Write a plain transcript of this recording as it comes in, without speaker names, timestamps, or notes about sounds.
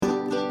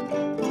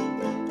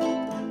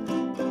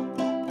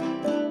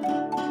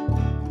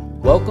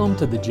Welcome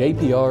to the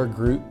JPR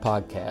Group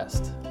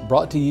podcast,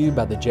 brought to you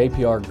by the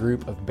JPR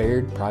Group of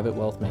Baird Private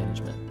Wealth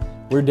Management.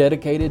 We're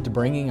dedicated to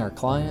bringing our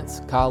clients,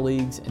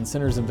 colleagues, and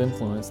centers of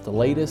influence the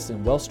latest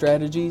in wealth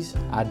strategies,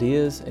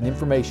 ideas, and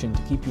information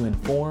to keep you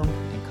informed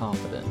and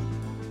confident.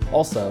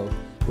 Also,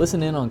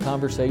 listen in on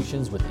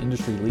conversations with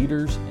industry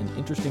leaders and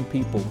interesting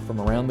people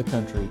from around the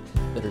country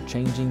that are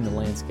changing the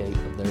landscape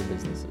of their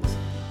businesses.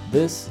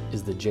 This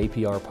is the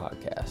JPR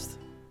podcast.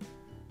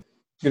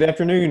 Good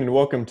afternoon and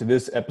welcome to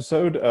this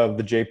episode of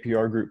the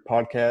JPR Group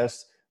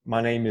podcast.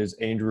 My name is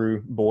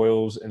Andrew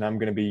Boyles and I'm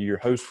going to be your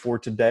host for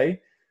today.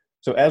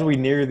 So as we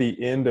near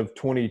the end of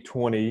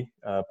 2020,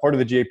 part of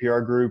the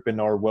JPR Group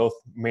and our wealth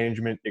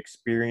management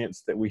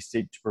experience that we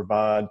seek to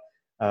provide,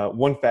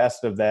 one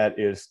facet of that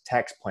is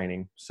tax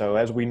planning. So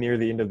as we near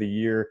the end of the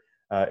year,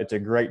 it's a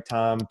great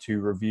time to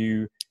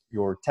review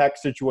your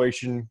tax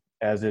situation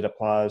as it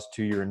applies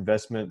to your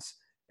investments.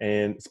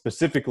 And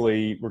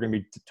specifically, we're going to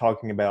be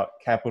talking about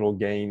capital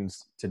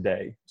gains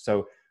today.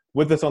 So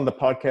with us on the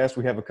podcast,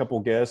 we have a couple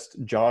guests,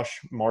 Josh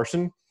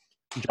Marson.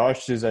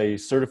 Josh is a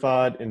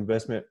certified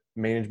investment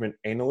management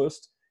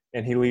analyst,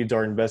 and he leads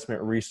our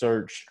investment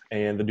research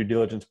and the due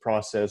diligence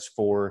process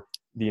for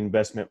the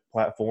investment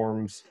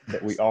platforms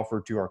that we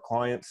offer to our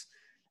clients.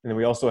 And then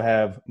we also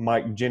have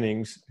Mike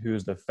Jennings, who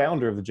is the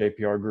founder of the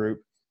JPR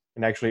Group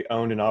and actually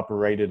owned and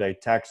operated a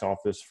tax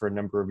office for a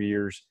number of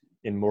years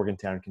in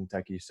Morgantown,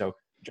 Kentucky. So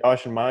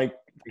Josh and Mike,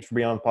 thanks for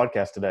being on the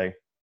podcast today.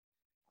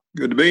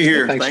 Good to be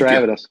here. Thanks for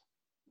having us.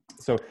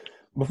 So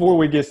before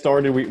we get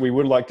started, we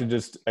would like to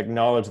just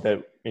acknowledge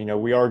that,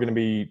 we are going to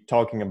be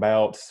talking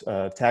about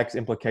tax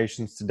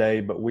implications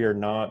today, but we are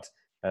not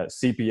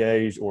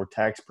CPAs or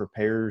tax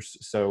preparers.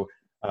 So,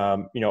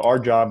 our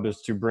job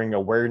is to bring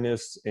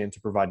awareness and to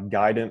provide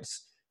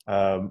guidance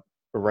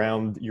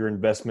around your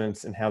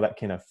investments and how that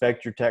can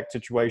affect your tax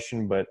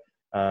situation. But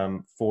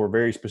for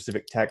very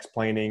specific tax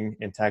planning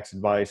and tax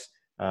advice,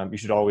 you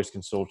should always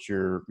consult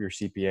your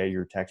CPA,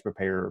 your tax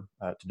preparer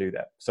to do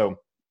that. So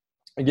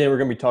again, we're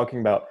going to be talking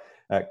about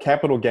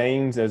capital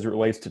gains as it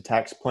relates to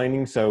tax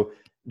planning. So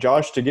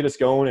Josh, to get us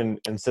going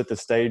and set the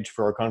stage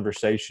for our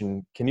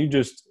conversation, can you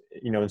just,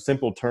 in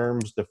simple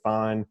terms,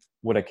 define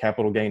what a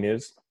capital gain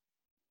is?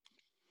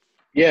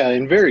 Yeah,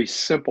 in very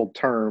simple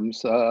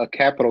terms, a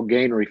capital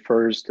gain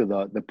refers to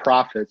the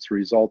profits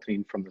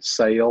resulting from the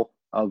sale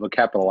of a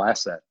capital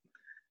asset.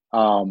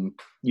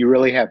 You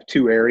really have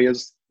two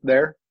areas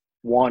there.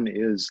 One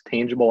is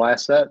tangible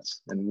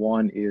assets and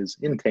one is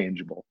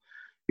intangible.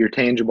 Your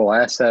tangible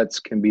assets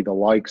can be the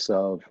likes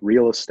of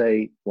real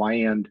estate,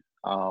 land,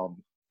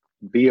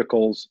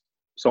 vehicles,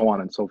 so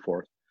on and so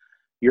forth.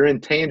 Your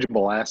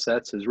intangible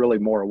assets is really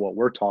more of what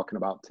we're talking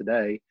about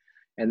today,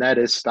 and that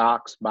is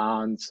stocks,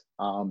 bonds,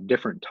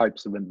 different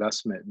types of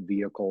investment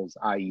vehicles,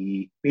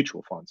 i.e.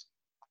 mutual funds.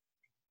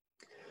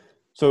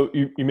 So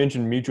you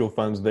mentioned mutual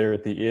funds there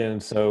at the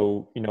end.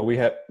 So, we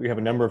have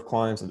a number of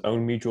clients that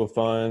own mutual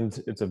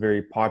funds. It's a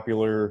very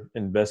popular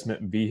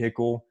investment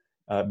vehicle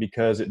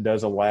because it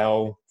does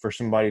allow for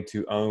somebody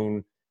to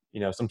own,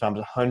 sometimes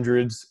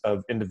hundreds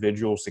of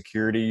individual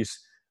securities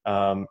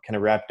kind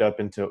of wrapped up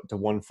into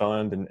one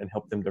fund and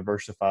help them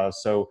diversify.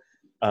 So,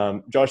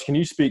 Josh, can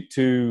you speak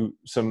to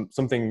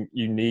something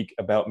unique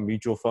about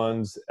mutual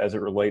funds as it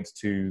relates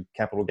to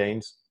capital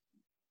gains?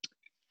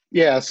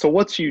 Yeah, so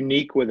what's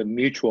unique with a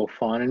mutual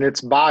fund, and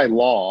it's by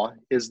law,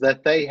 is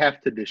that they have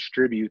to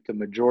distribute the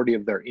majority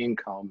of their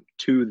income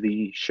to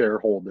the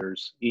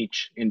shareholders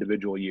each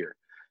individual year.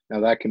 Now,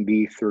 that can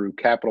be through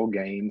capital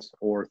gains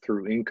or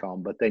through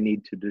income, but they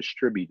need to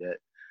distribute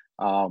it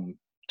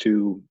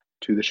to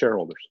the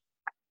shareholders.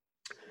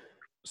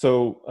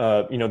 So,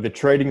 the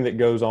trading that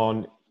goes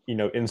on,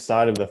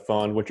 inside of the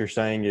fund, what you're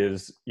saying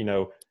is,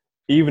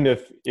 even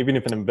if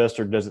an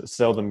investor doesn't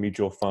sell the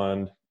mutual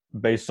fund,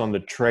 based on the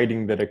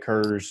trading that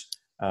occurs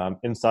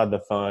inside the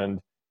fund,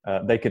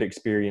 they could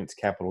experience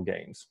capital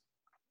gains.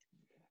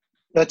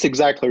 That's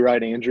exactly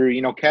right, Andrew.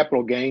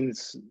 Capital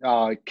gains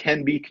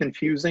can be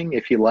confusing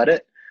if you let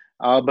it,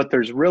 but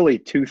there's really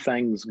two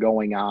things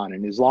going on.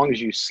 And as long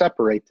as you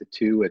separate the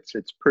two,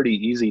 it's pretty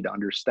easy to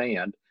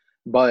understand.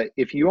 But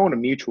if you own a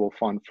mutual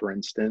fund, for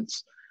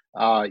instance,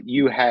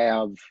 you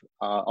have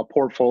a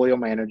portfolio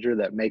manager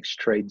that makes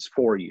trades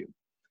for you.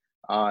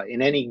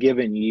 In any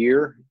given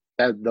year,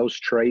 those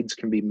trades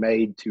can be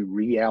made to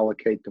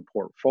reallocate the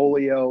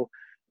portfolio.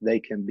 They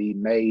can be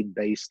made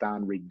based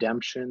on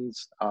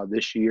redemptions.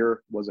 This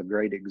year was a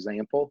great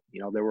example.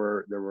 There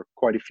were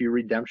quite a few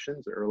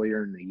redemptions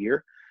earlier in the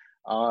year.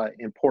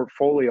 And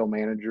portfolio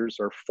managers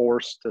are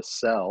forced to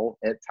sell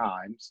at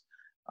times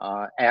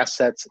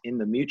assets in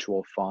the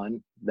mutual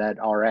fund that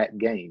are at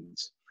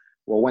gains.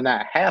 Well, when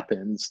that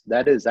happens,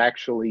 that is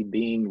actually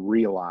being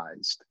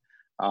realized.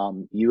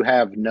 You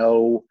have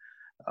no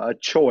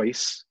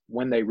choice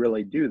when they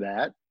really do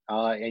that.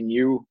 And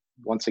you,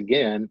 once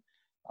again,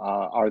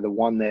 are the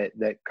one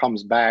that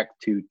comes back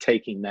to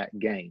taking that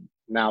gain.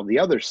 Now, the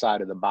other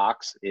side of the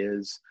box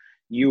is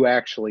you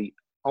actually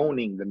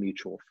owning the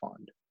mutual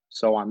fund.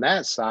 So on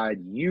that side,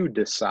 you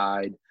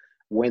decide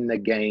when the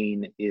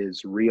gain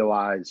is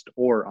realized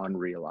or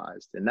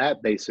unrealized. And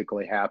that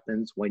basically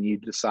happens when you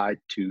decide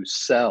to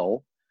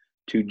sell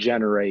to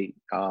generate,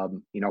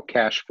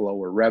 cash flow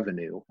or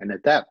revenue. And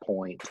at that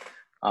point,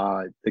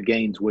 the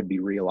gains would be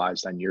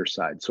realized on your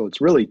side. So it's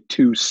really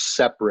two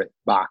separate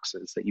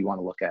boxes that you want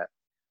to look at.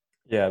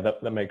 Yeah,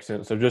 that makes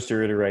sense. So just to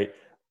reiterate,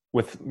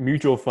 with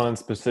mutual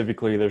funds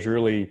specifically, there's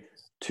really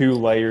two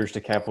layers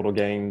to capital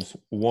gains.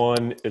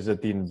 One is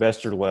at the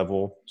investor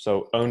level,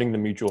 so owning the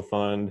mutual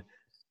fund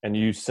and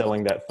you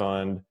selling that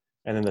fund.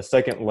 And then the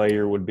second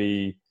layer would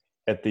be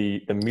at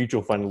the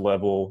mutual fund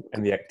level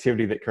and the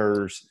activity that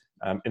occurs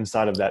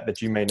inside of that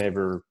you may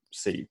never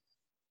see.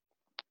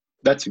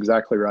 That's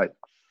exactly right.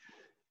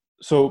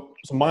 So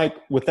Mike,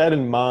 with that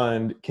in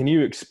mind, can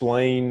you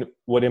explain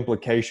what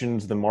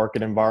implications the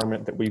market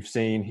environment that we've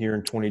seen here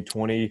in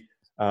 2020,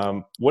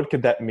 what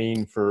could that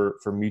mean for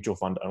mutual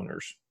fund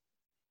owners?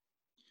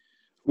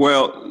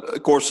 Well,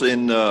 of course,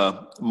 in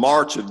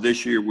March of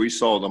this year, we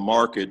saw the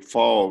market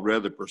fall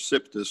rather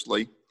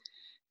precipitously.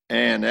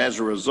 And as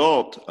a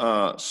result,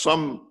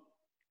 some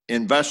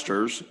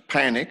investors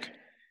panic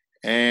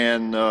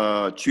and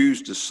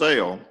choose to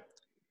sell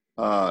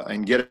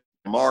and get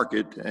the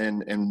market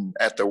and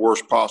at the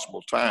worst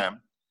possible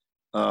time.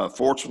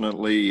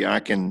 Fortunately, I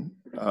can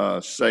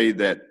say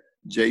that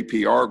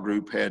JPR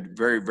Group had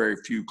very, very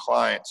few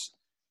clients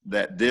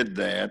that did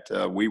that.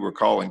 We were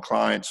calling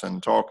clients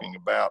and talking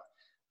about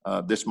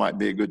this might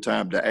be a good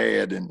time to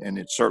add, and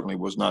it certainly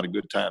was not a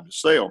good time to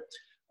sell.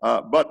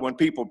 But when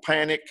people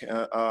panic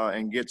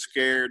and get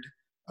scared,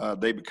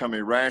 they become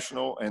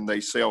irrational and they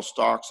sell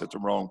stocks at the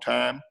wrong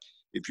time.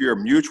 If you're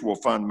a mutual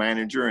fund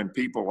manager and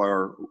people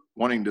are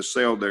wanting to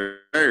sell their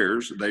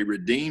shares, they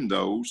redeem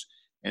those.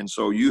 And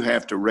so you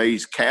have to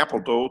raise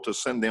capital to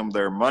send them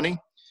their money,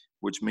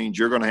 which means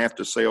you're going to have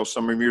to sell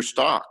some of your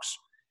stocks.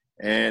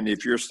 And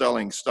if you're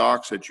selling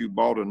stocks that you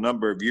bought a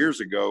number of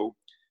years ago,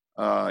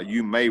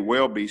 you may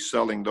well be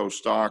selling those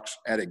stocks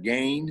at a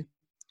gain,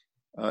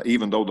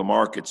 even though the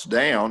market's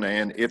down.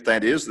 And if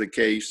that is the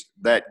case,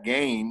 that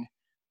gain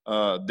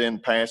then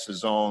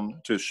passes on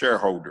to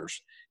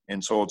shareholders.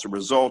 And so it's a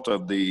result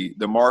of the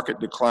market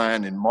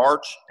decline in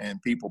March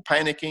and people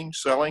panicking,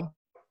 selling,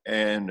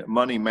 and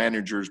money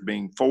managers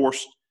being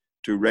forced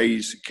to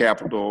raise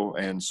capital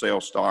and sell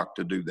stock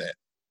to do that.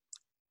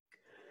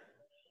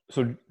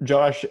 So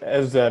Josh,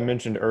 as I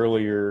mentioned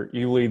earlier,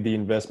 you lead the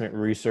investment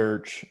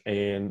research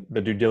and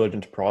the due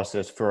diligence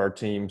process for our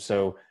team.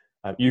 So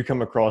you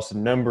come across a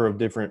number of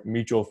different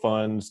mutual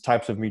funds,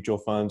 types of mutual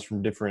funds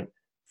from different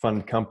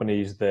fund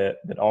companies that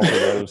offer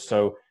those.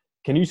 So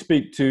can you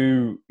speak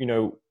to,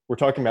 we're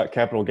talking about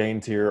capital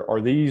gains here.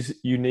 Are these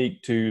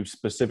unique to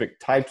specific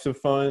types of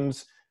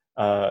funds?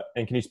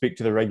 And can you speak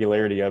to the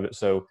regularity of it?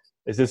 So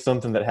is this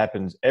something that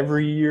happens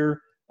every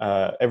year,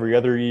 every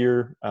other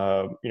year?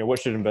 What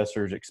should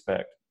investors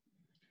expect?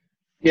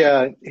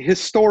 Yeah, and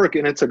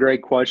it's a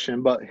great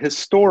question, but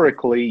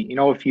historically,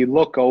 if you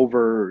look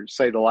over,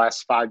 say, the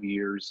last 5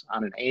 years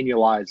on an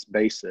annualized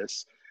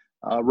basis,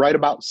 right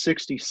about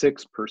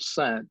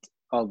 66%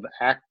 of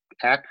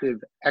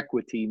active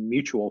equity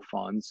mutual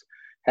funds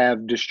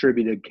have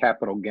distributed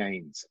capital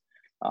gains.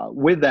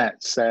 With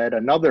that said,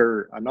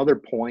 another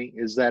point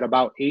is that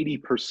about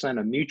 80%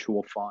 of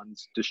mutual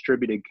funds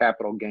distributed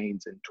capital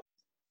gains in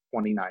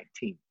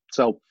 2019.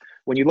 So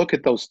when you look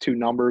at those two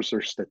numbers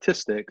or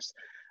statistics,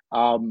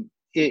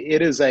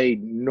 it is a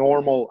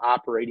normal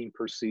operating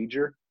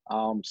procedure.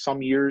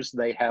 Some years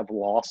they have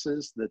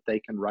losses that they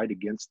can write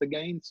against the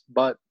gains,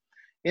 but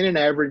in an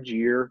average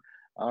year,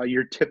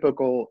 your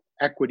typical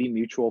equity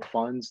mutual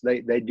funds,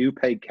 they do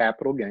pay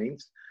capital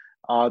gains.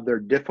 They're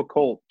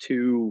difficult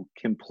to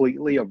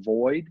completely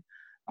avoid,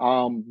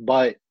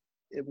 but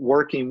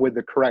working with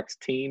the correct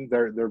team,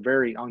 they're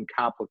very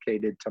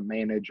uncomplicated to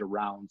manage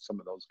around some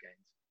of those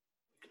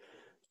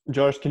gains.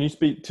 Josh, can you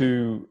speak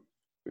to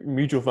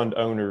mutual fund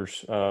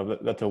owners?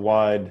 That's a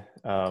wide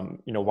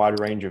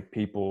range of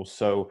people.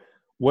 So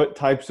what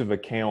types of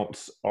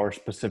accounts are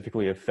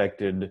specifically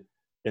affected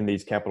in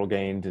these capital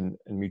gains and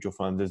mutual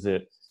funds? Is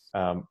it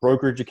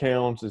brokerage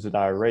accounts? Is it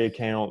IRA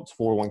accounts,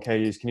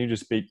 401ks? Can you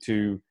just speak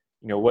to,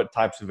 what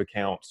types of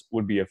accounts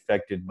would be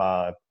affected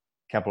by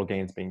capital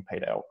gains being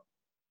paid out?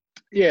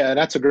 Yeah,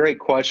 that's a great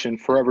question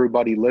for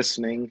everybody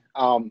listening.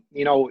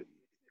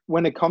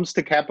 When it comes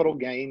to capital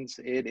gains,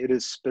 it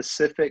is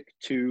specific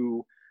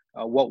to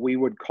what we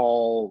would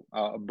call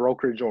a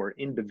brokerage or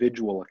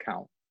individual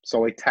account.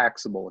 So a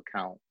taxable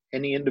account.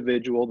 Any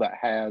individual that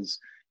has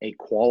a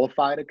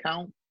qualified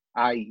account,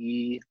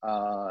 i.e.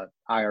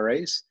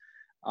 IRAs,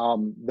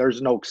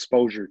 there's no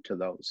exposure to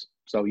those.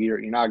 So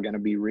you're not going to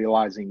be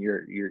realizing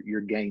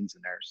your gains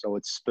in there. So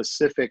it's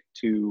specific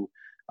to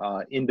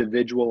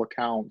individual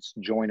accounts,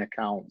 joint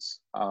accounts,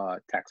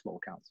 taxable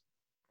accounts.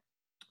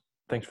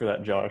 Thanks for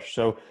that, Josh.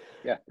 So,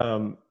 yeah.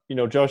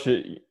 Josh,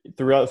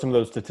 throughout some of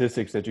those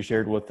statistics that you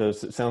shared with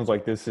us, it sounds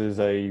like this is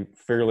a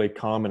fairly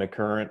common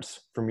occurrence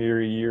from year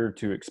to year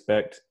to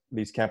expect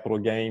these capital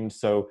gains.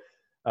 So,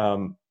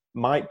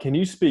 Mike, can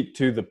you speak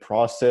to the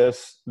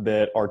process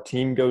that our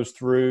team goes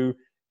through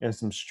and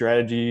some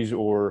strategies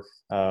or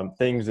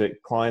things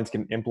that clients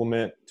can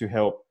implement to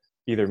help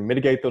either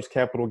mitigate those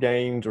capital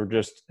gains or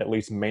just at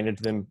least manage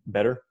them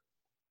better?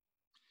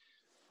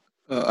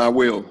 I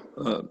will,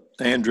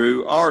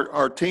 Andrew.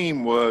 Our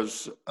team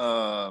was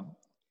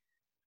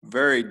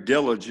very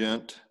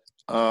diligent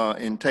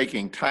in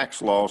taking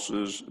tax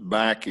losses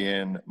back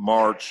in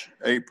March,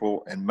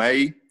 April, and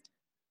May.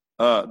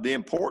 The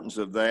importance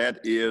of that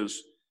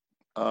is,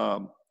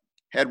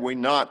 had we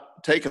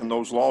not taken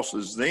those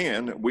losses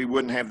then, we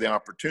wouldn't have the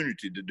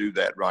opportunity to do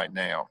that right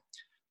now.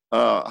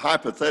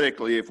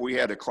 Hypothetically, if we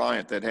had a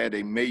client that had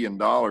 $1 million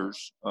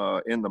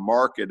in the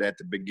market at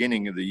the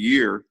beginning of the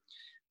year,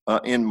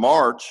 in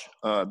March,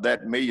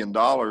 that $1 million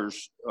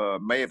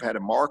may have had a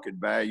market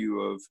value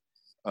of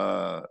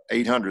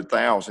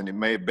 $800,000. It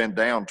may have been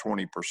down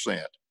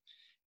 20%.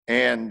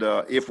 And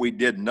if we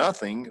did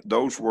nothing,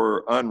 those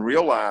were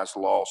unrealized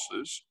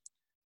losses.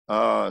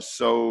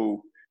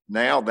 So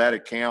now that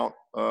account,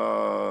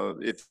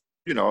 if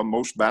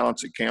most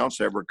balance accounts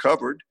have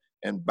recovered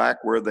and back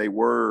where they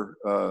were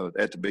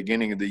at the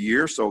beginning of the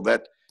year. So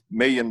that $1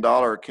 million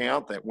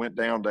account that went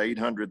down to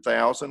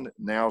 $800,000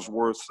 now is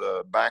worth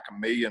back $1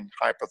 million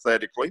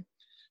hypothetically.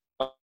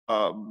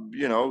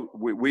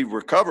 We've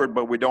recovered,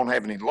 but we don't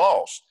have any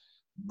loss.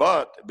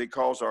 But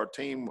because our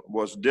team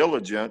was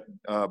diligent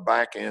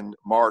back in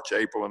March,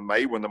 April, and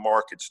May when the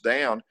market's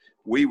down,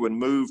 we would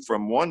move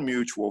from one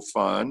mutual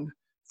fund,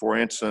 for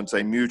instance,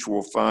 a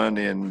mutual fund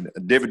in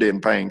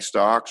dividend-paying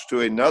stocks,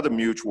 to another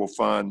mutual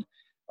fund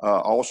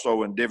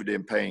also in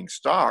dividend-paying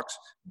stocks,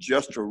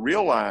 just to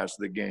realize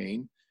the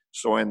gain.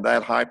 So in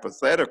that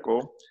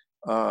hypothetical,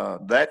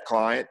 that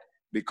client,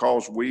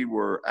 because we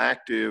were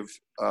active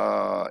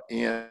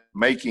in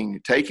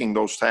taking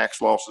those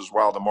tax losses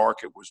while the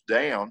market was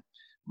down,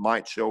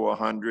 might show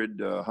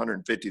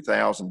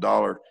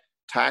 $150,000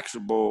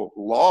 taxable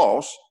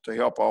loss to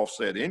help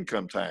offset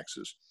income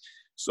taxes.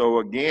 So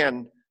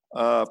again,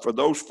 for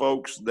those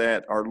folks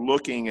that are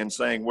looking and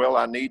saying, well,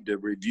 I need to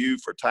review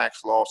for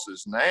tax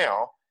losses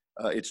now,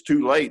 it's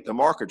too late. The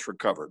market's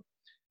recovered.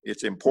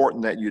 It's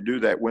important that you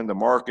do that when the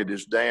market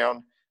is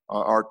down.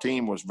 Our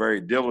team was very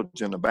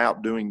diligent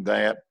about doing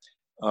that.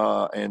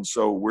 And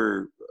so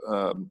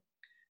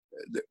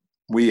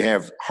we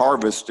have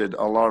harvested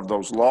a lot of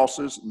those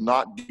losses,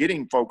 not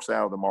getting folks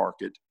out of the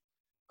market.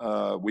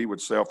 We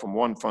would sell from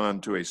one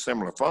fund to a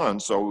similar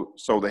fund so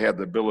they have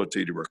the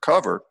ability to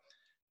recover,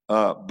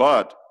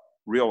 but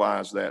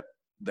realize that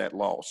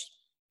loss.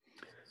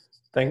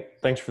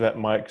 Thanks for that,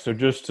 Mike. So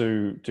just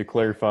to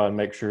clarify and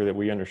make sure that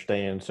we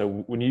understand,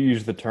 so when you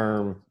use the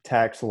term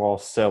tax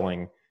loss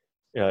selling,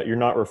 you're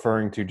not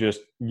referring to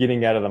just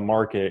getting out of the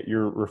market.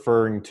 You're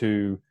referring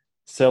to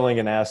selling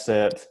an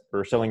asset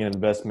or selling an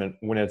investment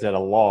when it's at a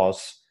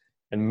loss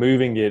and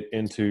moving it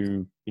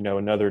into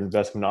another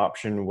investment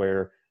option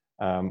where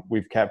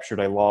we've captured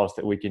a loss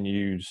that we can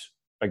use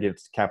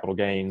against capital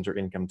gains or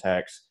income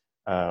tax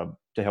to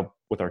help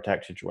with our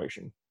tax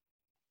situation.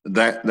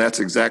 That's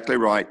exactly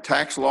right.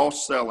 Tax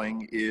loss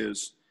selling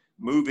is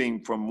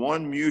moving from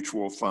one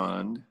mutual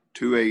fund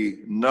to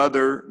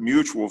another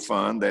mutual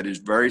fund that is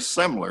very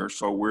similar.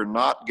 So we're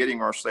not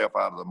getting ourselves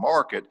out of the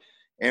market,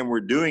 and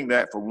we're doing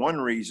that for one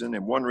reason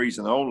and one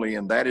reason only,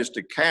 and that is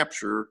to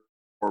capture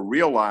or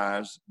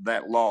realize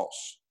that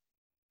loss.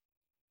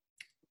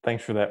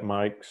 Thanks for that,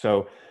 Mike.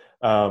 So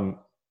I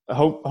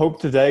hope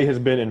today has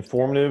been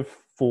informative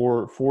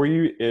for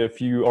you.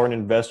 If you are an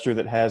investor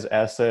that has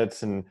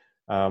assets and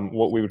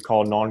what we would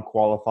call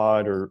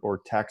non-qualified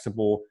or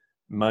taxable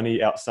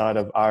money outside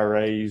of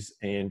IRAs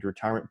and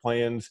retirement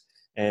plans,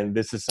 and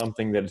this is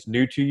something that is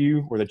new to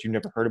you or that you've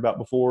never heard about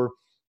before,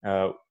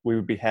 we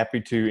would be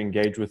happy to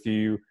engage with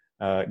you,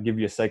 give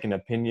you a second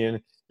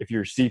opinion. If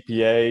you're a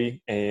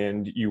CPA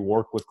and you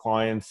work with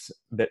clients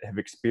that have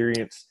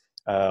experienced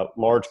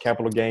large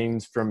capital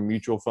gains from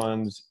mutual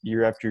funds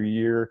year after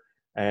year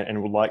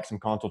and would like some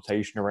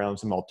consultation around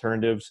some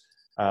alternatives,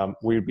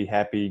 we would be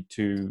happy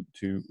to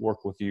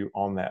work with you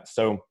on that.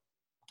 So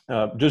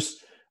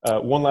just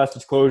one last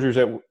disclosure is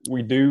that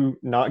we do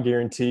not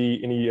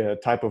guarantee any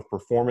type of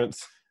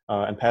performance,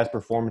 and past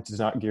performance does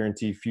not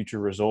guarantee future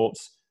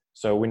results.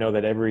 So we know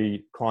that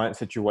every client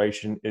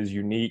situation is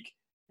unique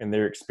and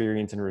their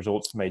experience and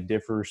results may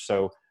differ.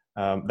 So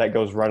that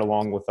goes right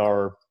along with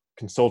our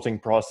consulting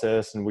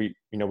process. And we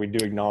do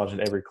acknowledge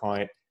that every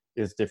client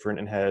is different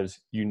and has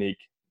unique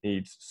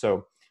needs.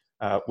 So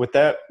with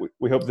that,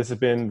 we hope this has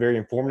been very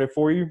informative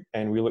for you,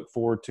 and we look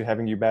forward to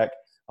having you back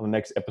on the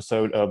next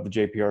episode of the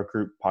JPR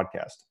Group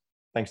podcast.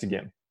 Thanks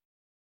again.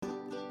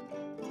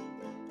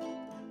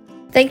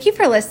 Thank you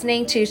for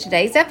listening to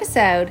today's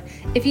episode.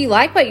 If you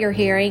like what you're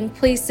hearing,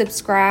 please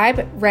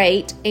subscribe,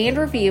 rate, and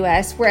review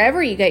us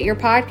wherever you get your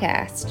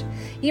podcast.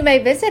 You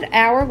may visit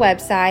our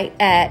website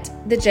at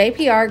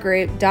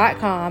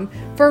thejprgroup.com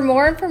for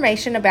more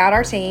information about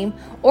our team,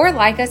 or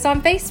like us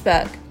on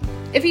Facebook.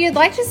 If you'd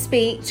like to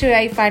speak to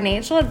a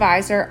financial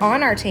advisor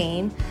on our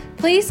team,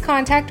 please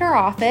contact our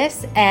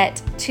office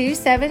at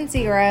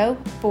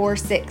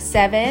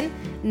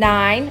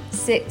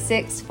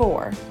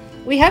 270-467-9664.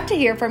 We hope to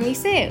hear from you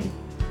soon.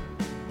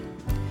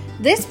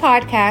 This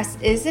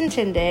podcast is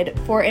intended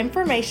for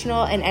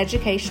informational and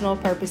educational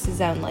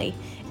purposes only.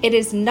 It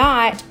is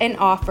not an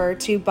offer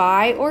to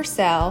buy or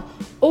sell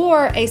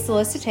or a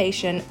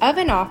solicitation of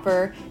an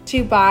offer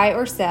to buy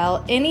or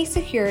sell any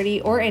security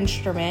or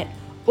instrument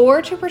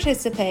or to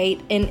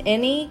participate in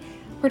any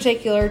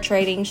particular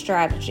trading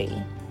strategy.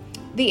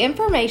 The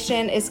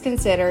information is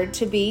considered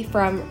to be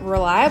from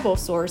reliable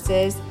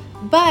sources,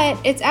 but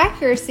its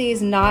accuracy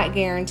is not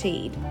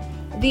guaranteed.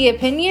 The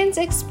opinions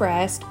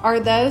expressed are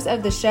those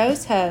of the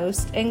show's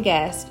host and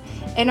guest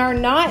and are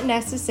not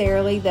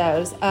necessarily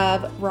those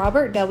of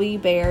Robert W.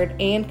 Baird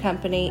and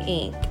Company,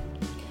 Inc.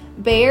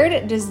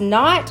 Baird does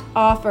not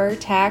offer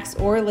tax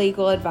or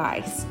legal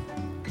advice.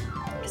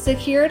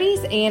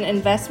 Securities and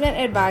investment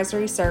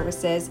advisory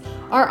services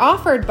are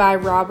offered by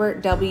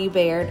Robert W.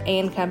 Baird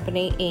and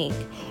Company, Inc.,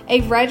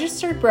 a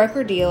registered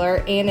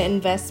broker-dealer and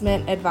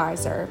investment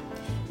advisor.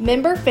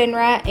 Member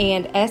FINRA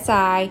and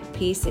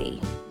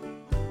SIPC.